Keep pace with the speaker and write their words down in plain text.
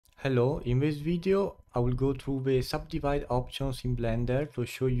Hello, in this video I will go through the subdivide options in Blender to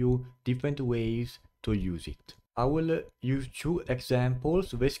show you different ways to use it. I will use two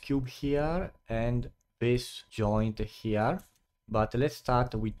examples, this cube here and this joint here. But let's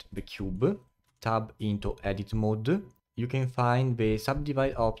start with the cube. Tab into edit mode. You can find the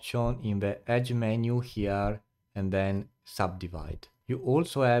subdivide option in the edge menu here and then subdivide. You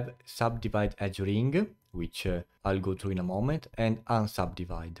also have subdivide edge ring, which I'll go through in a moment, and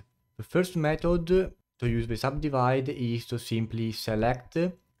unsubdivide. The first method to use the subdivide is to simply select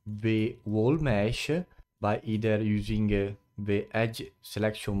the wall mesh by either using the edge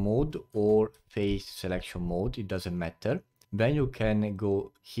selection mode or face selection mode, it doesn't matter. Then you can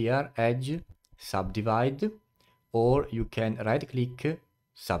go here, edge, subdivide, or you can right click,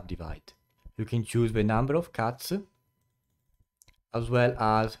 subdivide. You can choose the number of cuts as well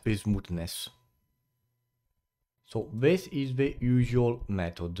as the smoothness. So this is the usual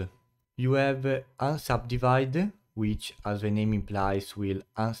method. You have unsubdivide, which as the name implies will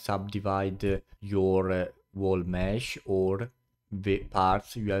unsubdivide your wall mesh or the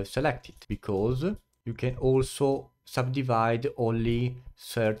parts you have selected, because you can also subdivide only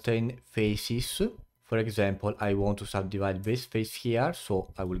certain faces. For example, I want to subdivide this face here, so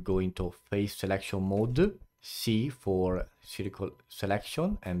I will go into face selection mode, C for circle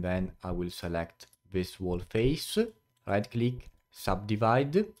selection, and then I will select this wall face, right click,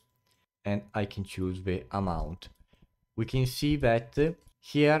 subdivide, and I can choose the amount. We can see that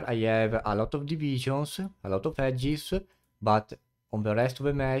here I have a lot of divisions, a lot of edges, but on the rest of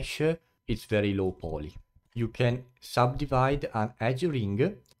the mesh it's very low poly. You can subdivide an edge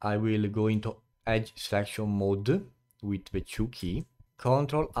ring. I will go into edge selection mode with the 2 key.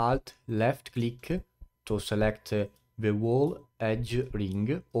 Ctrl Alt left click to select the wall edge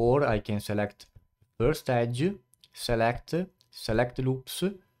ring, or I can select first edge, select loops,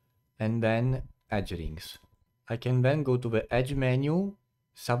 and then edge rings. I can then go to the edge menu,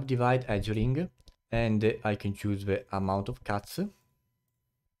 subdivide edge ring, and I can choose the amount of cuts.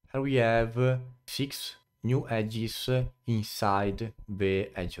 Here we have 6 new edges inside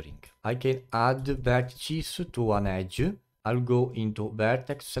the edge ring. I can add vertices to an edge. I'll go into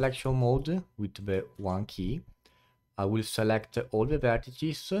vertex selection mode with the 1 key. I will select all the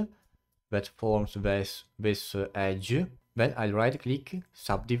vertices that forms this edge. Then I'll right click,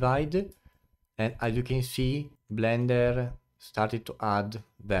 subdivide, and as you can see, Blender started to add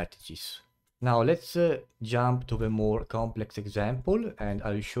vertices. Now let's jump to the more complex example, and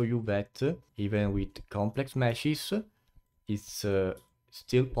I'll show you that even with complex meshes, it's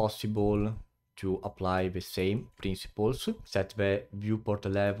still possible to apply the same principles. Set the viewport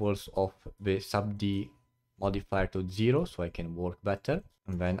levels of the subd modifier to 0 so I can work better,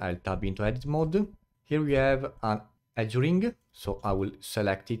 and then I'll tab into edit mode. Here we have an edge ring, so I will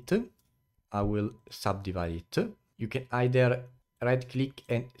select it, I will subdivide it. You can either right click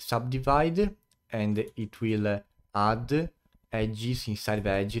and subdivide and it will add edges inside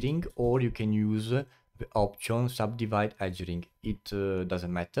the edge ring, or you can use the option subdivide edge ring. It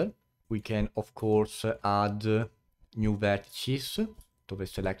doesn't matter. We can of course add new vertices to the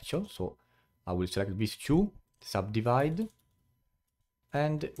selection, so I will select these 2, subdivide,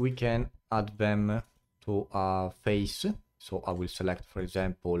 and we can add them to a face. So I will select, for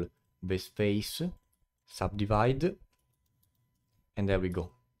example, this face, subdivide, and there we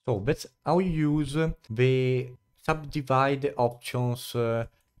go. So that's how you use the subdivide options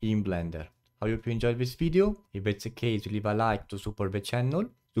in Blender. I hope you enjoyed this video. If that's the case, leave a like to support the channel,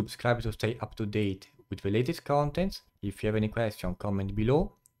 subscribe to stay up to date with the latest contents. If you have any question, comment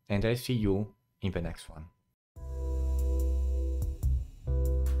below, and I'll see you in the next one.